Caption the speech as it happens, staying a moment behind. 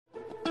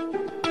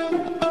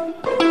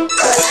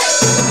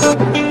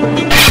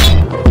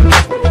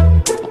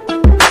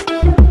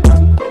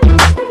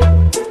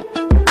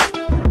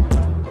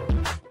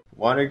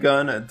water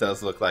gun. It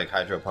does look like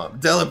hydro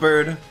pump.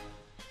 Delibird,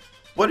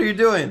 what are you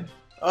doing?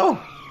 Oh,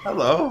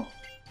 hello.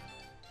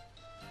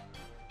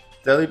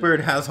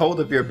 Delibird has hold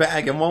of your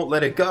bag and won't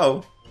let it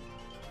go.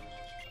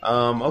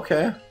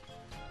 Okay.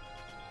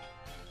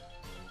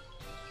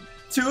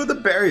 To the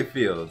berry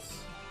fields.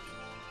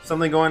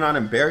 Something going on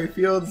in berry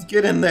fields?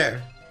 Get in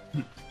there.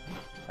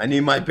 I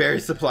need my berry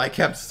supply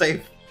kept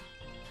safe.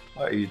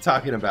 What are you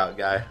talking about,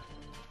 guy?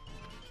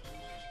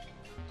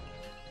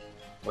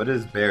 What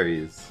is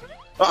berries?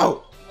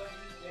 Oh!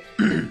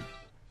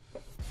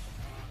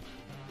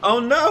 Oh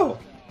no!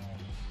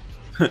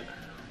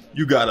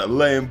 You got a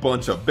lame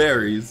bunch of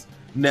berries.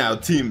 Now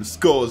Team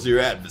Skull's your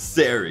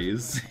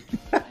adversaries.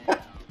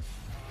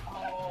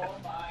 Oh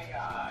my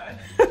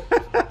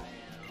god.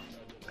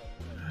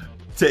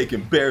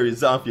 Taking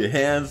berries off your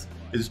hands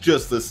is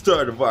just the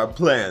start of our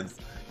plans.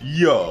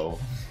 Yo.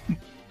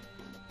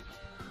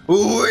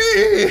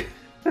 Wee!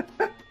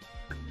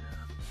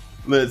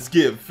 Let's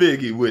get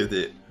figgy with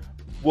it.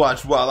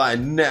 Watch while I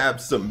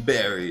nab some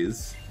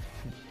berries.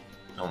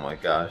 Oh my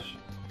gosh.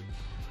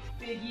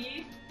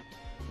 Figgy?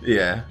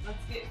 Yeah. Let's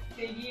get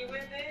figgy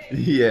with it?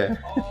 Yeah.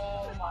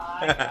 Oh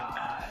my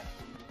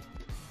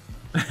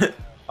god.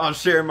 I'll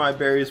share my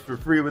berries for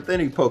free with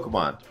any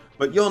Pokemon,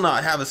 but you'll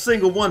not have a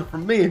single one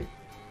from me.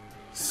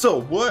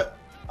 So what?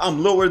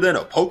 I'm lower than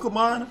a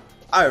Pokemon?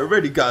 I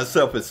already got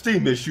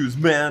self-esteem issues,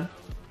 man.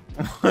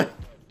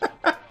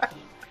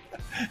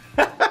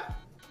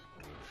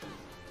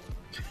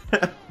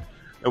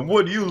 And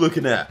what are you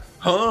looking at?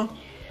 Huh?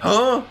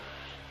 Huh?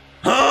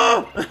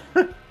 Huh?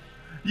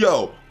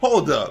 Yo,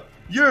 hold up.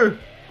 You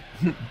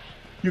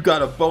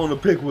got a bone to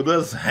pick with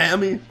us,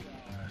 Hammy?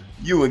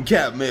 You and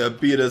Cat may have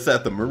beat us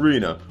at the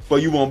marina,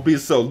 but you won't be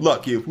so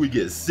lucky if we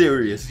get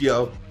serious,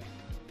 yo.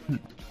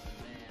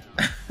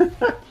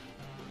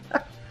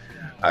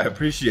 I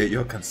appreciate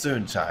your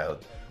concern,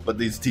 child, but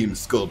these Team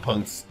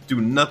Skullpunks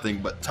do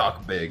nothing but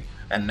talk big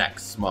and act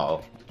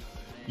small.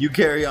 You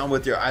carry on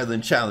with your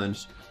island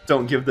challenge.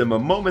 Don't give them a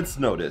moment's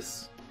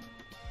notice.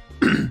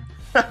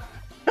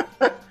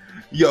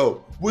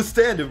 Yo, we're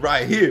standing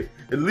right here.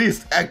 At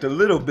least act a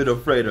little bit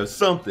afraid or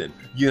something,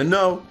 you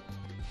know?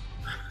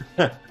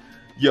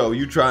 Yo,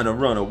 you trying to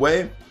run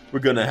away? We're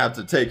gonna have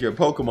to take your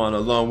Pokemon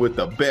along with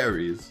the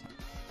berries.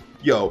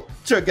 Yo,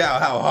 check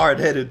out how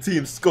hard-headed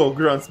Team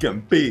Skullgrunts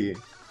can be.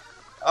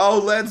 Oh,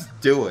 let's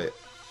do it.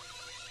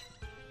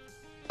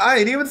 I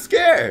ain't even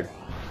scared.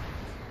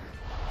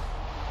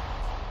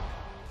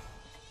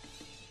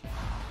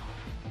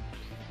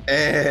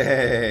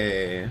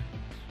 Hey.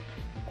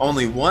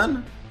 Only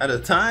one at a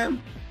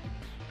time?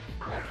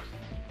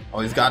 Oh,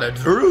 he's got a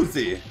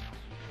Druzy.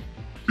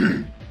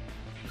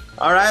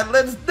 Alright,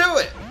 let's do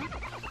it.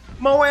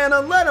 Moana,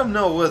 let him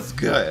know what's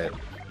good.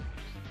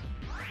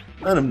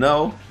 Let him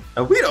know.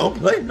 And we don't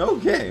play no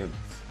games.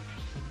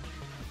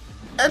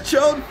 At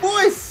your own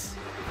voice.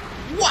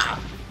 Wow.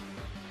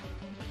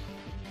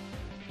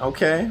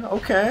 Okay,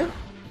 okay.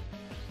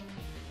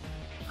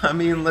 I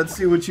mean, let's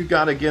see what you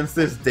got against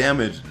this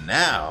damage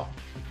now.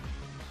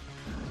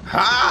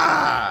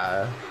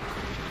 Ha!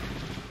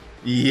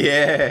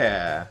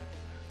 Yeah.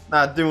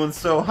 Not doing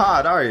so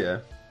hot, are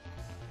you?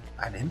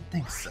 I didn't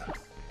think so.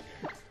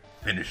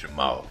 Finish him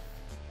off.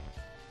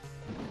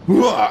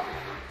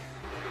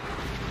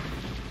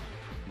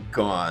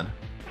 Gone.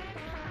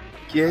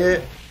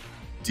 Get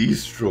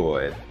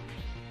destroyed.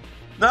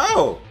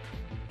 No!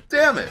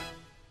 Damn it!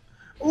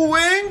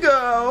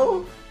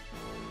 Wingo!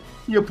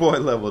 Your boy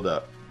leveled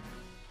up.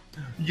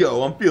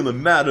 Yo, I'm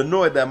feeling mad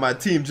annoyed that my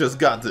team just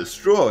got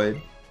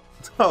destroyed.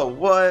 Oh,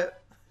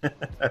 what?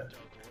 That's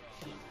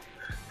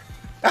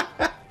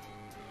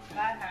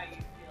how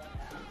you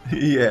feel now.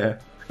 Yeah.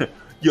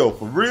 Yo,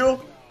 for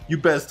real? You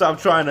better stop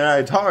trying to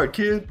act hard,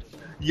 kid.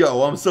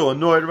 Yo, I'm so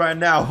annoyed right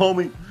now,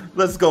 homie.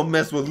 Let's go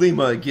mess with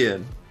Lima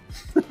again.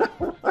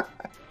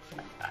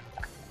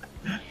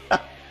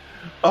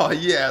 Oh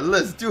yeah,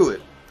 let's do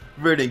it.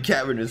 Verdant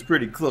Cavern is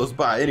pretty close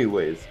by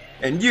anyways.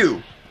 And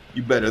you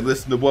better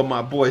listen to what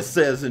my boy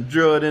says and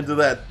drill it into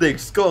that thick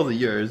skull of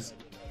yours.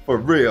 For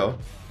real.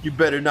 You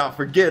better not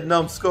forget,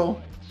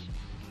 numbskull.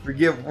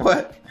 Forget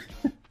what?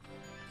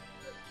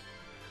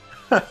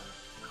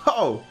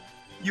 Oh,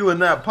 you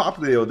and that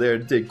Poplio there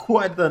did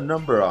quite the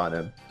number on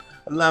him.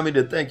 Allow me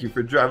to thank you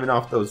for driving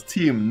off those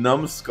Team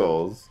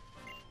Numbskulls.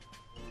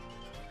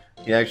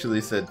 He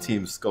actually said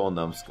Team Skull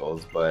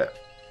Numbskulls, but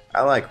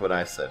I like what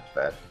I said,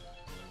 Fat.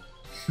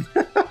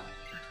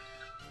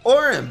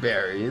 Oran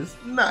berries,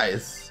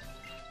 nice.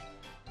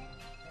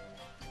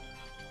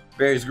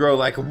 Berries grow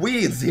like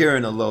weeds here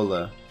in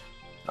Alola.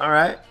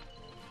 Alright,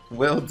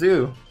 will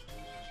do.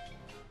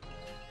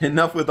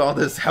 Enough with all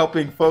this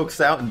helping folks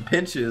out in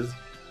pinches.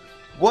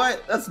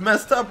 What? That's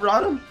messed up,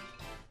 Rodham.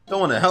 Don't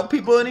want to help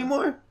people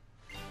anymore?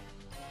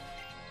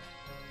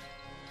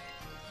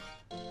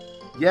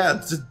 Yeah,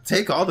 just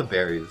take all the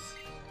berries.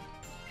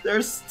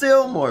 There's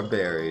still more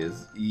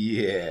berries.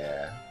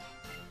 Yeah.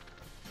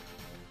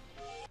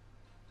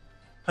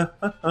 That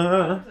was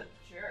a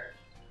jerk.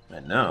 I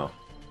know.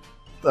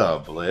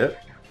 The blip.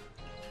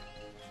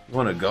 You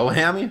wanna go,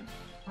 Hammy?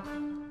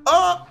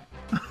 Oh!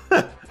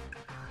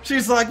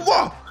 She's like,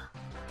 whoa!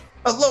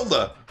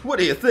 Alola, what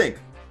do you think?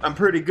 I'm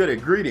pretty good at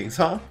greetings,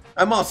 huh?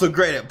 I'm also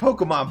great at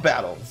Pokemon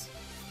battles.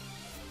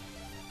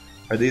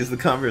 Are these the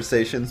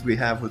conversations we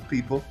have with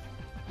people?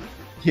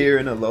 Here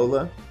in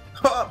Alola?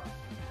 Oh!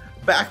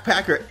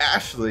 Backpacker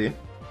Ashley.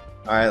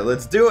 Alright,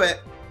 let's do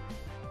it.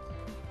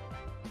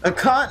 A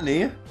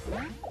Cottony.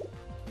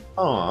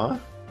 Aw.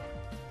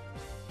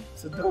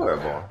 It's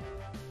adorable.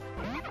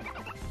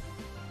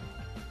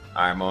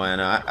 Alright,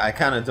 Moana, I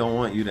kind of don't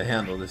want you to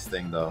handle this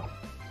thing, though.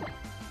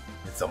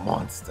 It's a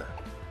monster.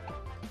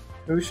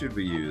 Who should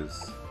we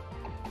use?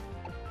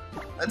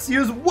 Let's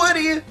use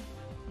Woody!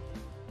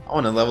 I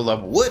want to level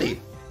up Woody.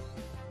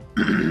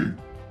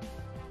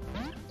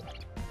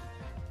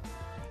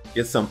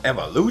 Get some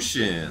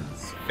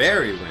evolutions.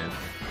 Fairy Wind.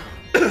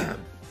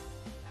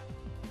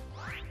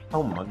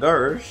 Oh my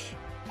gosh.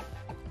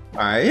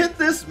 Alright, hit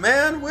this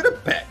man with a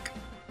peck.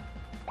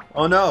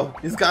 Oh no,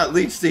 he's got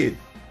Leech Seed.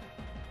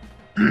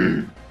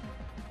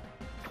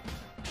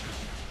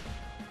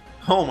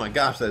 Oh my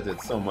gosh, that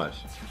did so much.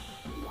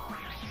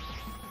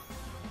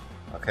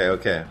 Okay,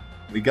 okay.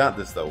 We got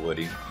this though,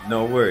 Woody.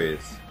 No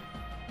worries.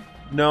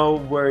 No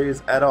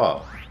worries at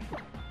all.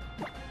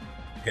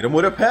 Hit him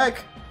with a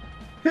peck.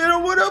 Hit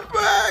him with a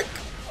peck.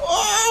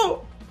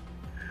 Oh!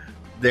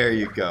 There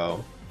you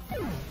go.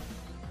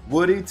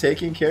 Woody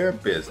taking care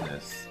of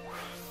business.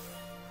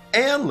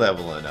 And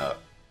leveling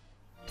up.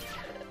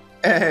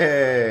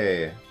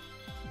 Hey!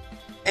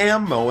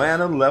 And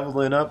Moana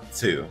leveling up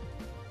too.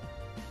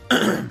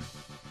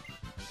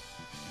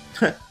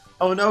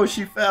 Oh no,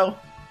 she fell.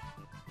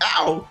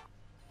 Ow!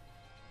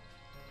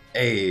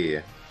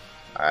 Hey.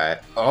 Alright.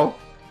 Oh.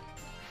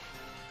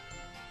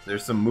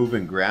 There's some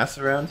moving grass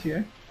around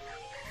here.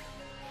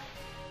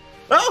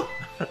 Oh!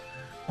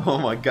 Oh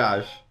my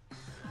gosh.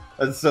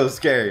 That's so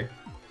scary.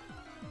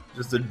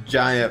 Just a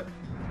giant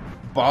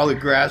ball of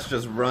grass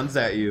just runs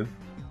at you.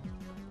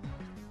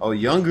 Oh,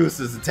 Yungoos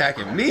is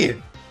attacking me.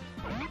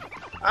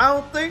 I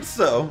don't think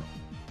so.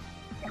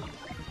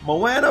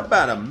 Moana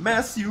about to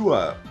mess you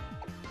up.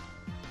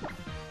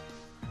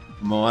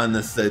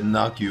 Moana said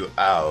knock you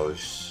out.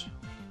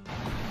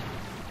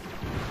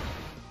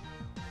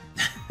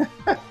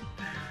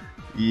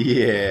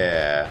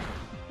 Yeah.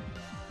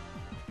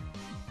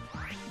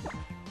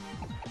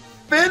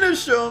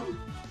 Finish him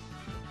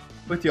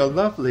with your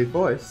lovely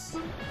voice.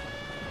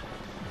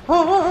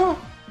 Oh.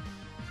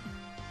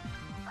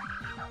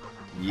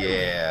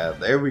 Yeah,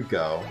 there we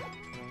go.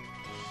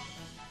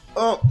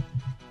 Oh.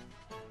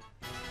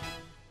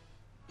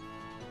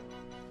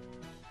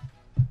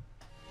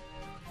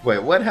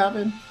 Wait, what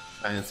happened?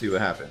 I didn't see what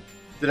happened.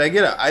 Did I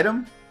get an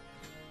item?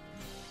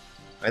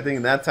 I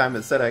think that time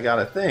it said I got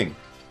a thing.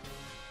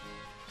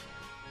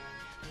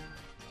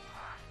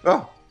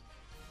 Oh.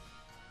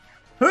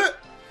 Huh.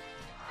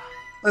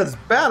 Let's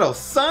battle,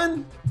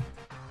 son!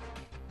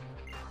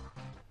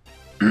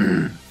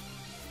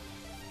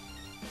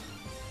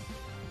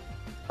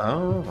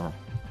 Oh.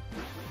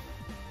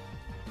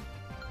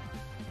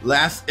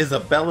 Last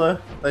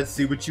Isabella, let's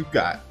see what you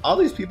got. All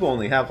these people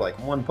only have like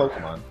one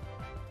Pokemon.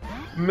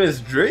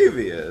 Miss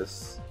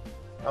Dravius.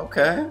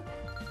 Okay.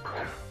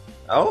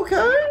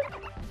 Okay.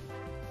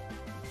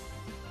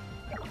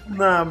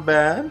 Not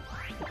bad.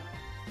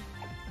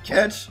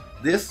 Catch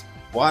this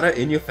water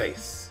in your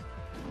face.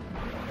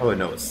 Oh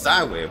no, it's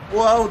Psywave.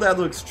 Whoa, that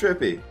looks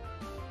trippy.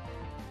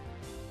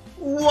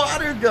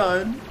 Water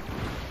gun.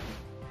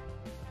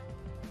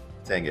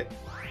 Dang it.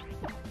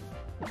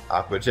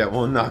 Aqua Jet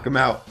won't knock him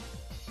out.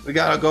 We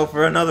gotta go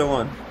for another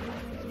one.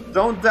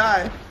 Don't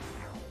die.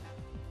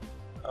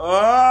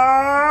 Oh!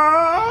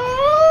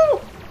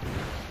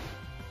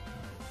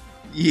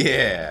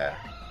 Yeah.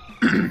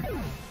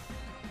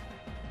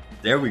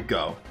 There we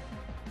go.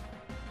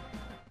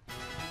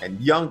 And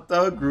Young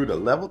Thug grew to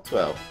level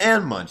 12.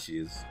 And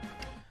Munchies.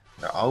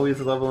 They're always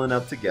leveling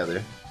up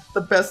together.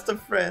 The best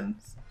of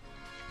friends.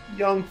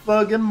 Young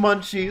Thug and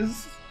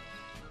Munchies.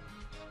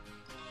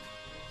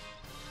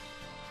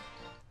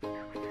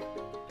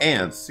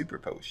 And Super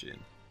Potion.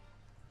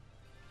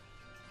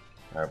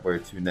 Alright, where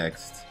to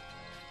next?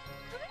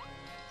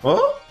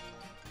 Oh?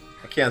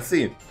 I can't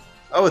see.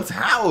 Oh, it's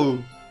How!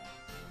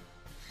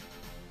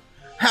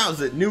 How's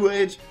it,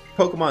 NewAge?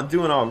 Pokemon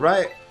doing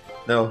alright?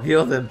 No,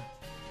 heal them.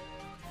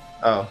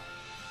 Oh.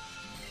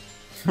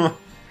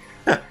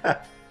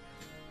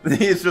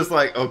 He's just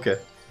like, okay.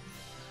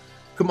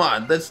 Come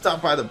on, let's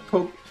stop by the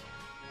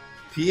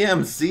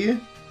PMC?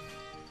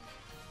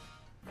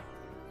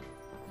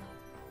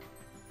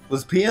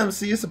 Was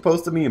PMC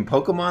supposed to mean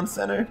Pokemon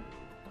Center?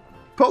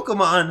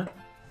 Pokemon!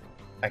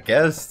 I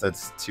guess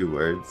that's 2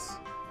 words.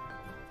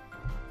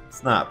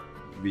 It's not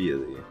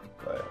really,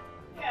 but...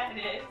 Yeah, it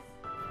is.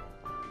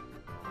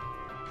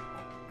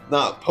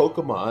 Not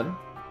Pokemon.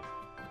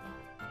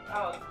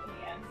 Oh, it's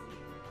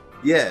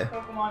PMC. Yeah.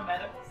 Pokemon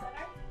Medical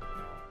Center?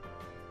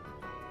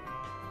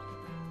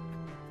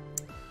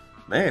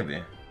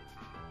 Maybe.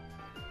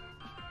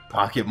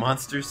 Pocket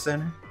Monsters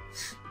Center?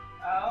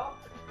 Oh?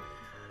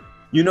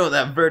 You know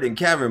that Verdant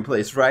Cavern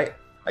place, right?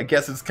 I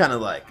guess it's kind of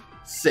like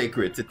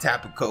sacred to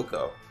Tapu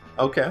Koko.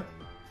 Okay.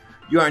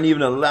 You aren't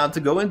even allowed to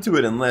go into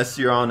it unless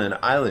you're on an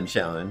island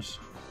challenge.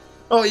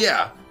 Oh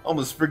yeah,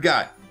 almost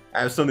forgot.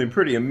 I have something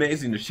pretty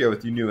amazing to share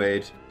with you,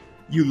 NewAge.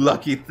 You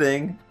lucky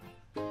thing.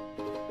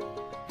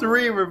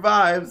 3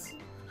 revives.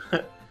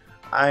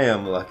 I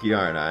am lucky,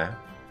 aren't I?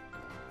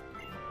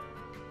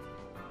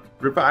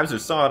 Revives are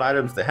solid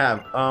items to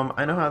have.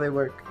 I know how they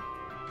work.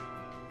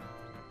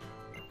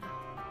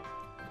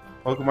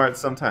 Pokemart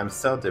sometimes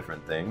sell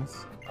different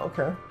things.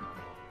 Okay.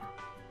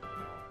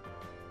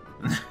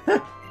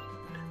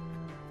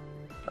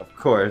 Of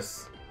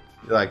course.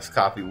 He likes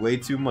coffee way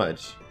too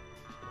much.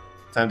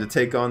 Time to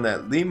take on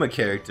that Lima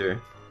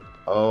character.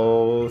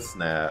 Oh,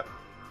 snap.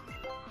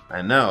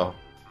 I know.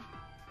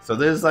 So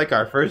this is like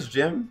our first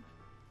gym?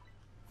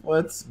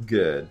 What's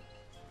good?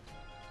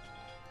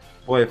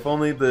 Boy, if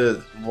only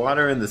the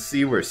water in the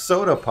sea were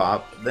soda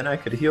pop, then I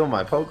could heal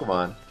my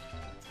Pokemon.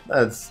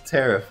 That's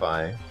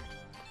terrifying.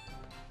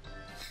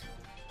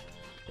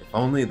 If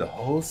only the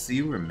whole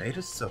sea were made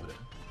of soda.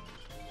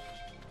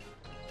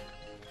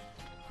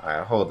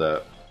 Alright, hold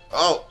up.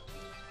 Oh!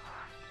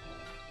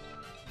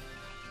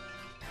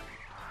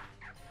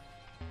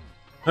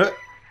 Huh.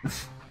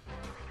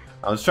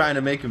 I was trying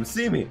to make him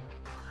see me.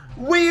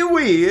 Wee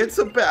wee, it's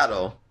a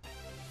battle.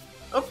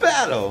 A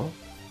battle.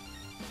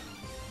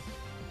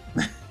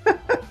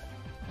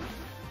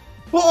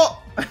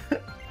 Oh! Oh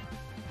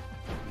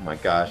my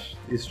gosh,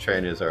 these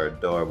trainers are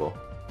adorable.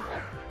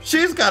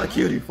 She's got a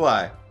cutie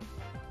fly.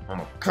 I'm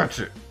gonna crunch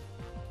it.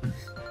 You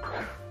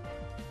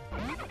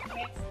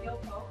can't steal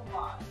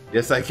Pokemon.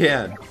 Yes, I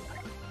can.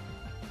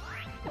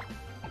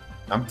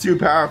 I'm too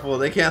powerful.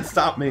 They can't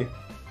stop me.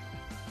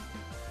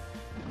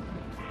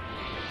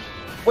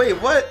 Wait,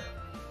 what?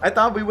 I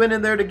thought we went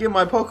in there to get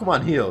my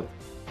Pokemon healed.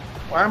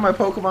 Why are my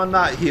Pokemon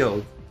not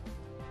healed?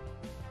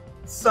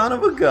 Son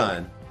of a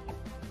gun.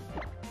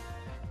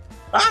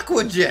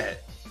 Aqua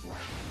Jet!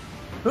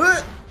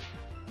 Huh?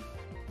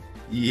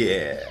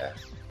 Yeah.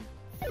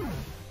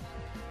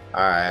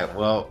 Alright,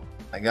 well,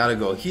 I gotta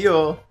go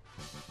heal.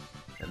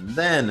 And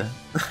then...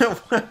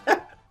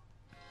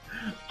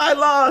 I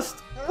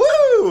lost!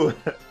 Woo!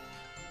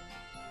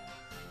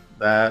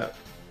 That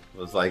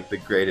was like the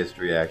greatest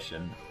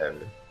reaction ever.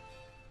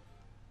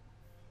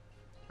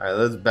 Alright,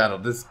 let's battle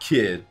this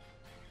kid.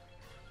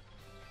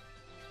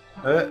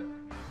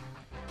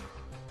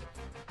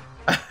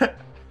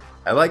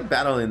 I like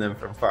battling them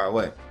from far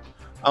away.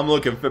 I'm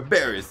looking for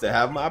berries to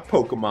have my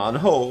Pokemon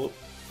hold.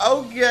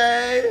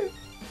 Okay!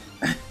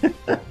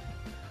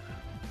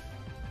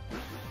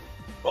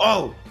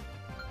 Oh!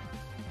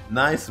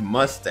 Nice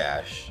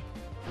mustache.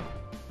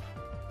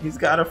 He's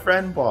got a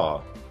friend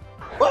ball.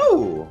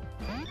 Whoa!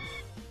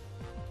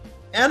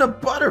 And a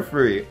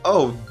Butterfree.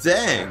 Oh,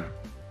 dang.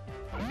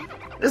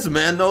 This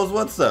man knows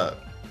what's up.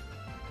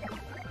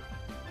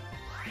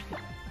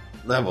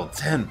 Level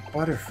 10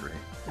 Butterfree.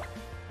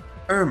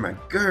 My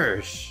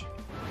gosh.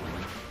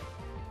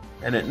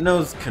 And it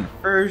knows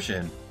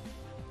conversion.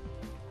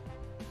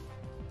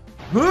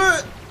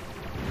 Huh!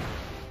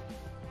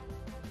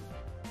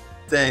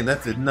 Dang,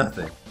 that did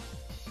nothing.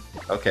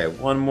 Okay,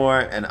 one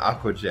more and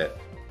Aqua Jet.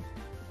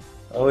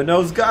 Oh, it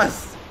knows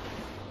Gust.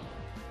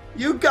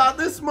 You got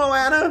this,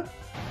 Moana.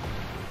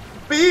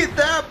 Beat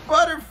that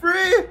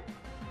Butterfree.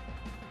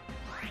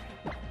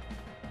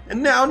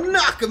 And now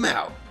knock him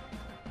out.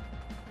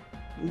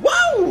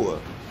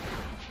 Whoa!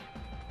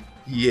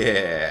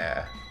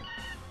 Yeah.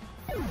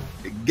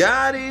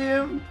 Got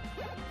him.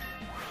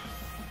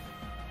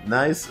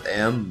 Nice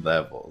and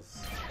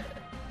levels.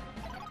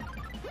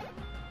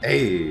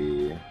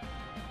 Hey.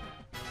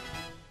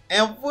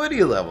 And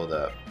Woody leveled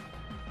up.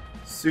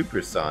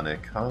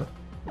 Supersonic, huh?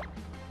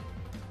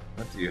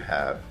 What do you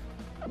have?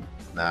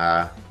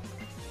 Nah.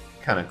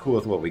 Kinda cool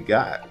with what we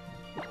got.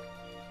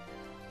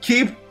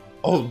 Keep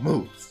old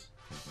moves.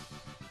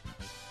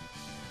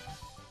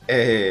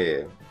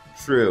 Hey.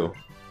 True.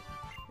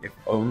 If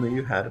only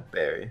you had a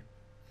berry.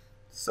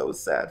 So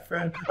sad,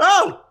 friend.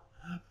 Oh!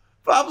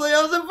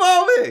 Poplio's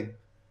evolving!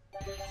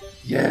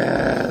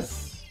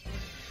 Yes!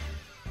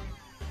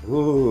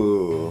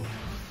 Ooh.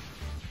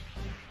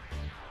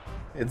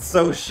 It's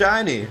so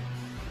shiny.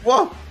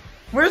 Whoa!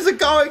 Where's it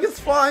going? It's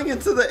flying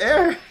into the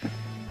air.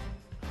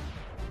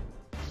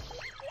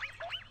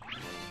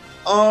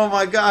 Oh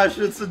my gosh,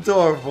 it's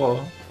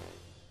adorable.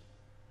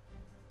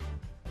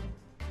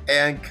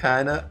 And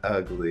kinda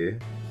ugly.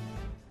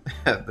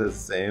 At the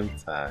same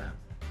time.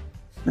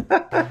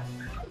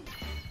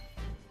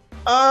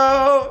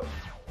 Oh!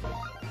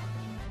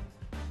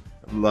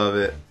 Love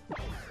it.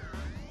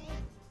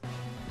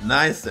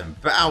 Nice and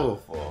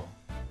powerful.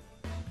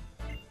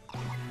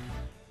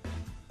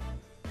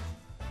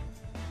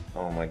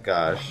 Oh my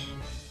gosh.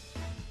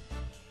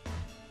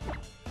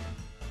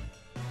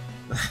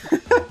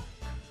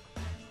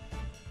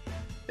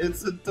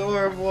 It's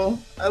adorable.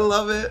 I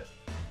love it.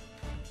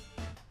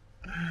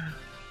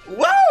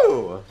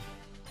 Whoa!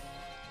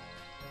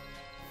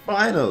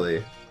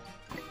 Finally.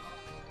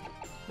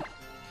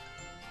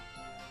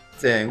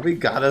 Dang, we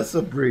got us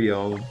a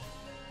Brio.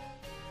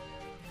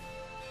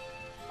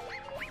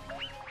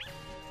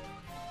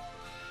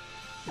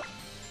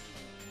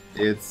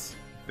 It's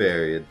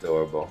very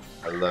adorable.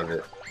 I love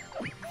it.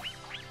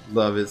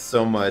 Love it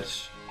so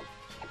much.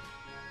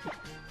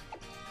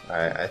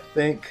 Alright, I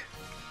think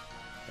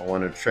I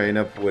want to train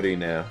up Woody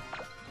now.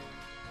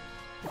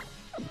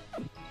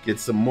 Get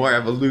some more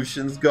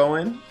evolutions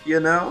going, you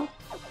know?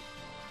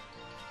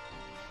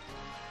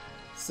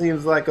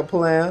 Seems like a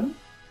plan.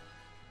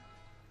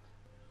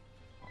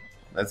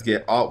 Let's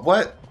get all...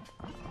 What?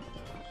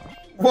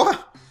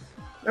 What?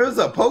 There's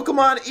a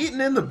Pokemon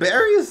eating in the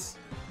berries?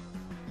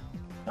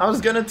 I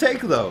was gonna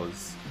take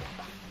those.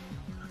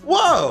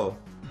 Whoa!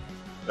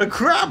 A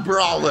crab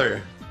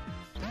brawler!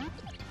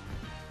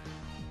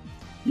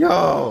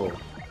 Yo!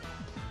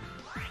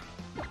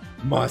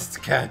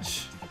 Must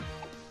catch.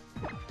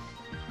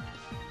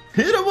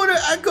 Hit him with an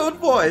echoed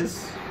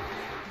voice!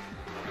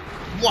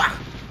 Wah!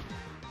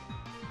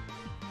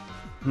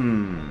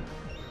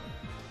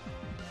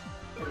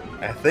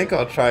 I think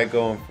I'll try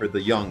going for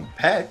the young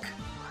Peck.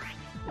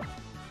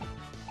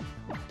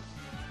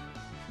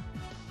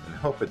 And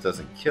hope it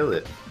doesn't kill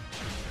it.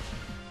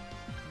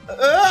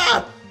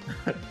 Ah!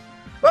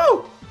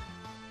 Oh!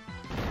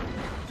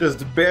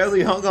 Just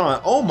barely hung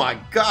on. Oh my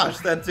gosh,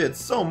 that did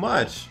so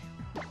much.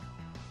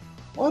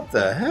 What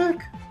the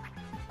heck?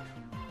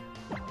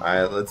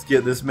 Alright, let's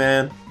get this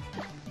man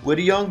with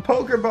a young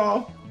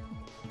Pokeball.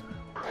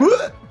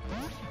 What?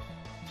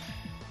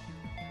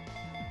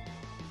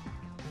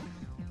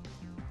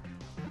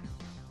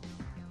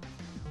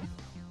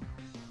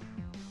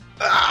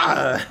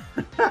 Ah!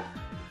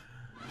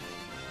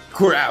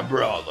 Crab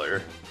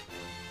Brawler.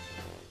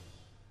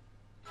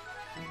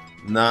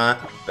 Not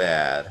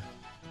bad.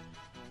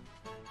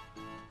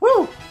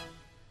 Woo!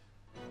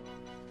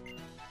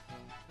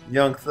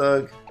 Young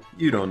Thug,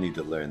 you don't need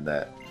to learn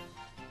that.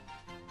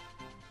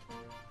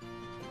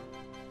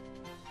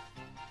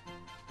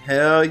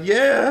 Hell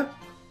yeah!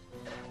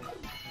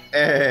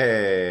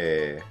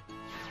 Hey!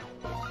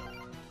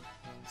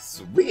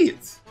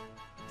 Sweet!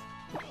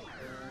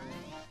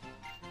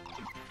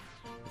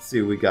 Let's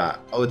see what we got.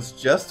 Oh, it's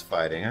just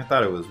fighting. I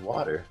thought it was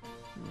water.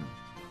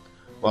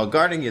 While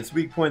guarding its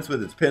weak points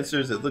with its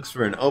pincers, it looks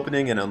for an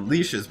opening and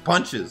unleashes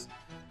punches.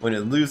 When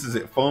it loses,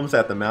 it foams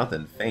at the mouth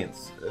and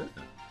faints.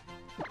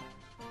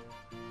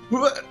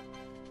 What?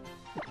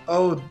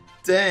 Oh,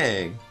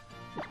 dang.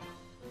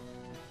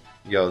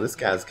 Yo, this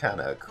guy's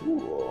kinda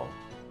cool.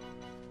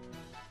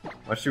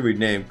 What should we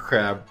name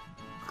Crab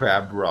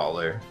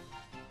Brawler?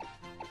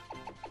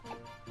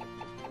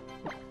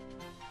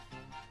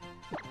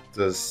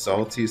 Does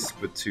Salty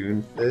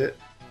Spittoon fit?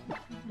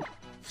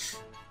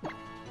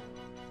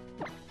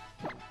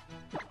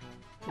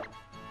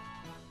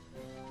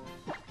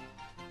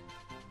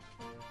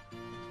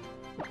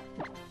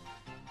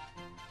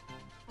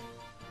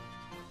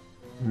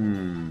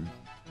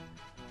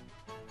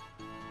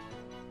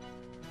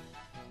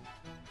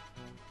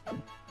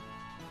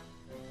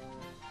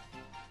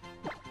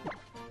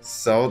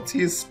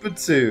 Salty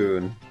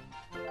Spittoon.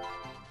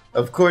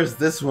 Of course,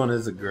 this one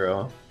is a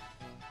girl.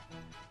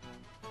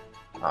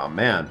 Oh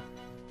man.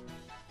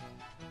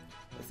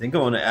 I think I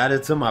want to add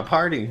it to my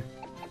party.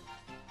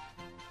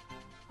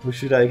 Who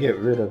should I get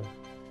rid of?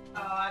 Oh,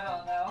 I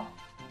don't know.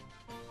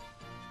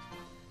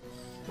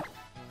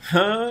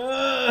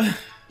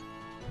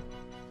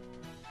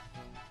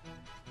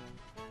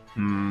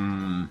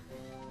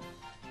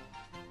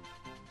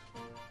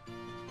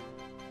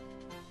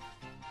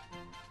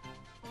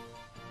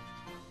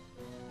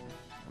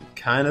 I'm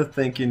kind of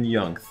thinking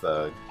Young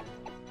Thug.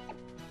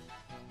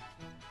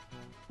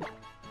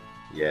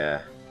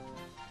 Yeah,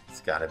 it's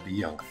gotta be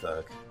Young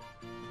Thug.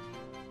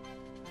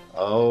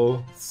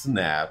 Oh,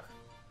 snap.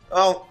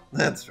 Oh,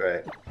 that's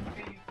right. Were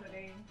you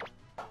putting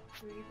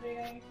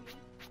anything?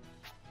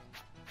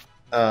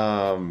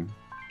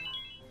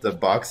 The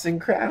boxing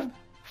crab?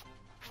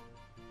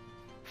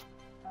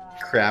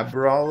 Crab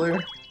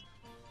Brawler?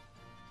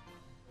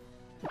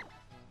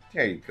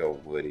 There you go,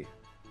 Woody.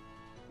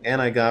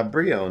 And I got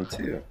Brion,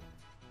 too.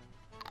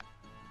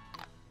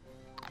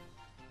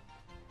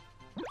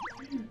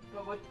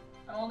 But what?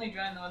 I'm only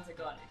drawing the ones that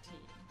go on your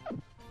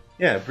team.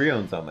 Yeah,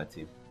 Brion's on my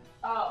team.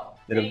 Oh.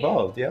 It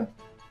evolved, yeah?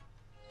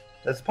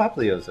 That's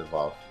Poplio's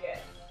evolved. Yeah.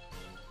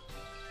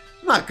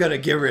 I'm not gonna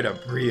get rid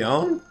of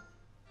Brion.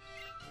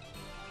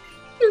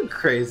 You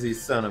crazy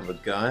son of a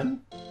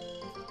gun.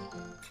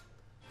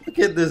 Look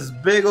at this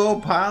big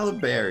old pile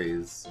of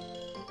berries.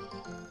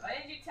 Why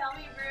didn't you tell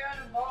me Brion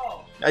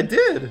evolved? I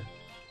did.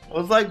 I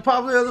was like,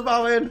 Poplio's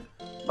evolving,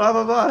 blah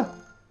blah blah.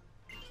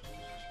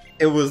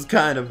 It was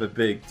kind of a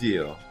big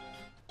deal.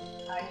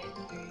 I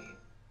didn't hear you.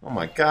 Oh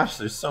my gosh,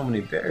 there's so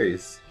many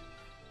berries.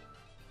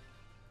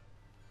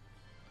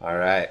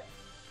 Alright.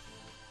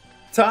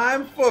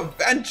 Time for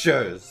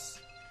ventures!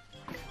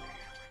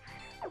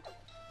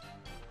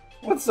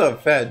 What's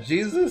up, Fat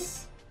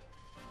Jesus?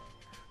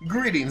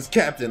 Greetings,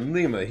 Captain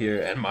Lima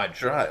here, and my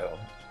trial.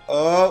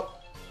 Oh,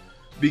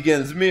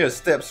 begins mere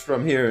steps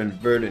from here in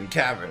Verdant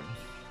Cavern.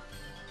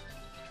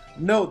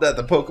 Note that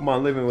the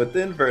Pokemon living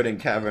within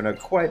Verdant Cavern are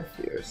quite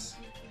fierce.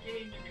 I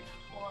keep forgetting to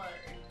record.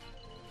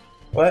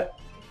 What?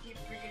 I keep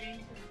forgetting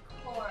to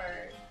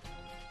record.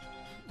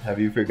 Have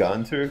you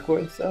forgotten to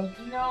record stuff?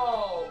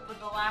 No, but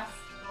the last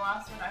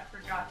one I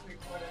forgot to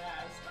record and I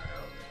had to start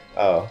over.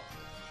 Oh.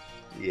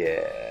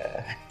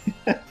 Yeah.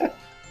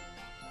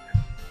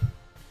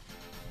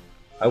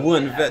 I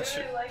wouldn't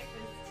venture. I really like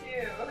this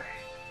too.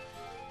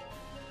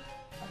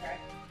 Okay,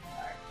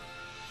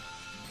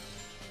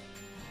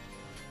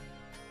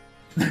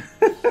 sorry.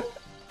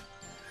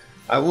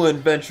 I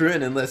wouldn't venture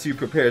in unless you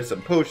prepared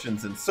some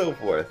potions and so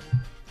forth.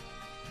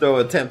 Though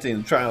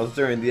attempting trials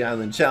during the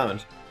island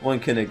challenge, one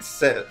can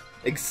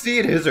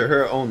exceed his or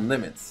her own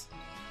limits.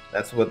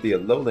 That's what the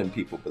Alolan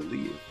people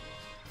believe.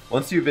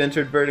 Once you've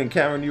entered Verdant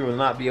Cavern, you will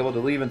not be able to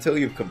leave until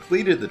you've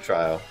completed the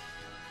trial.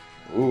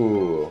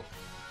 Ooh.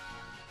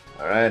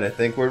 Alright, I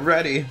think we're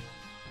ready.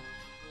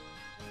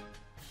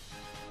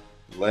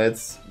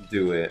 Let's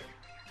do it.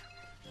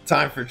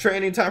 Time for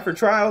training, time for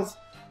trials.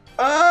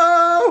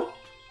 Oh!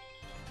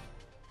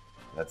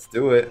 Let's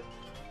do it.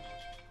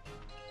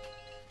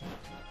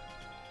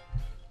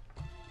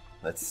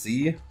 Let's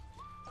see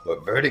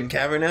what Verdant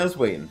Cavern is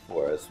waiting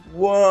for us.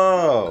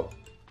 Whoa!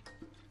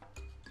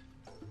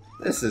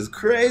 This is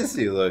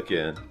crazy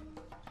looking.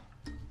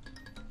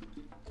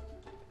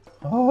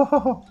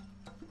 Oh!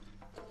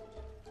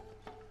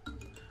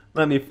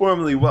 Let me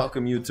formally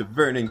welcome you to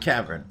Verdant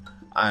Cavern.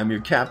 I'm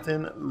your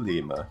captain,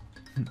 Lima.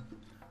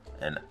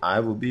 And I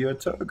will be your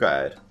tour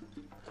guide.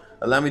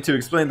 Allow me to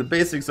explain the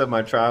basics of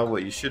my trial.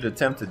 What you should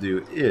attempt to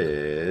do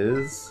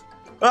is...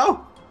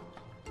 Oh!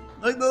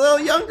 Like the little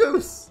young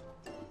goose!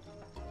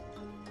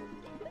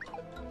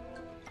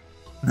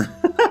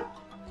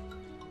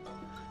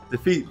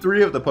 Defeat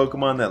 3 of the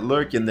Pokemon that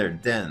lurk in their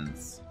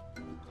dens.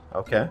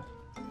 Okay.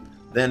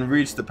 Then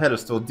reach the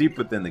pedestal deep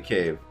within the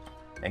cave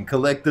and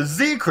collect the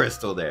Z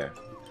Crystal there.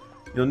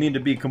 You'll need to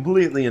be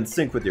completely in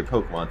sync with your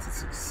Pokemon to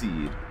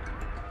succeed.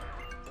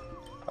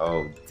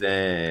 Oh,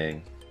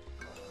 dang.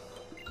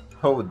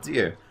 Oh,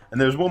 dear. And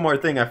there's one more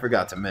thing I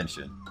forgot to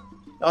mention.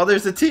 Oh,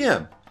 there's a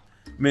TM!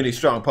 Many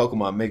strong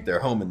Pokemon make their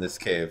home in this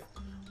cave,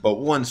 but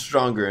one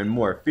stronger and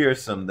more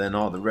fearsome than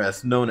all the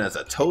rest, known as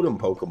a Totem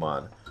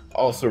Pokemon,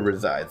 also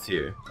resides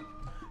here.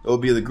 It will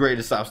be the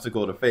greatest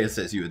obstacle to face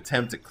as you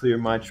attempt to clear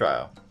my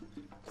trial.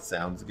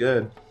 Sounds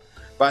good.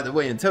 By the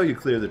way, until you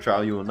clear the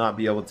trial, you will not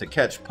be able to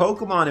catch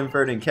Pokemon in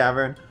Verdant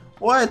Cavern.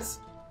 What?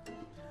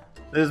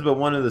 This is but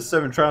one of the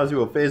 7 trials you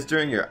will face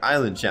during your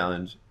island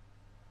challenge.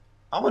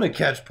 I want to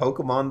catch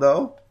Pokemon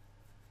though.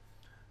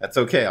 That's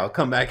okay, I'll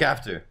come back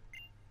after.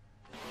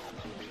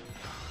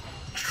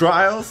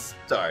 Trial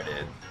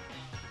started.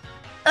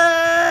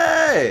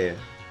 Hey!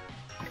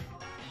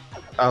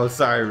 Oh,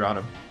 sorry,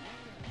 Rodham.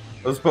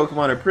 Those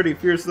Pokemon are pretty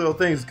fierce little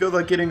things. Good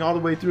luck getting all the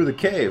way through the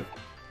cave.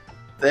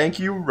 Thank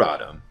you,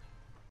 Rodham.